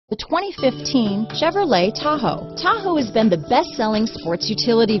The 2015 Chevrolet Tahoe. Tahoe has been the best-selling sports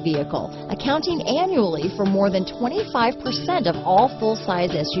utility vehicle, accounting annually for more than 25% of all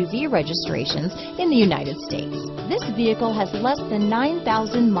full-size SUV registrations in the United States. This vehicle has less than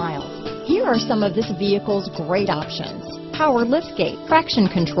 9,000 miles. Here are some of this vehicle's great options: power liftgate,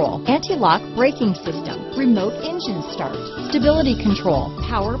 traction control, anti-lock braking system, remote engine start, stability control,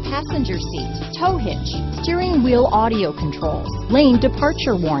 power passenger seat, tow hitch, steering wheel audio controls, lane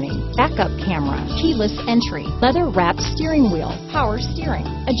departure warning, backup camera, keyless entry, leather-wrapped steering wheel, power steering,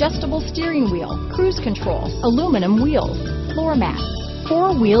 adjustable steering wheel, cruise control, aluminum wheels, floor mats,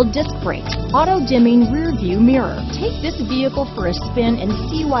 four-wheel disc brakes, auto-dimming rear-view mirror. Take this vehicle for a spin and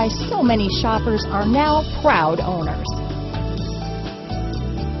see why so many shoppers are now proud owners.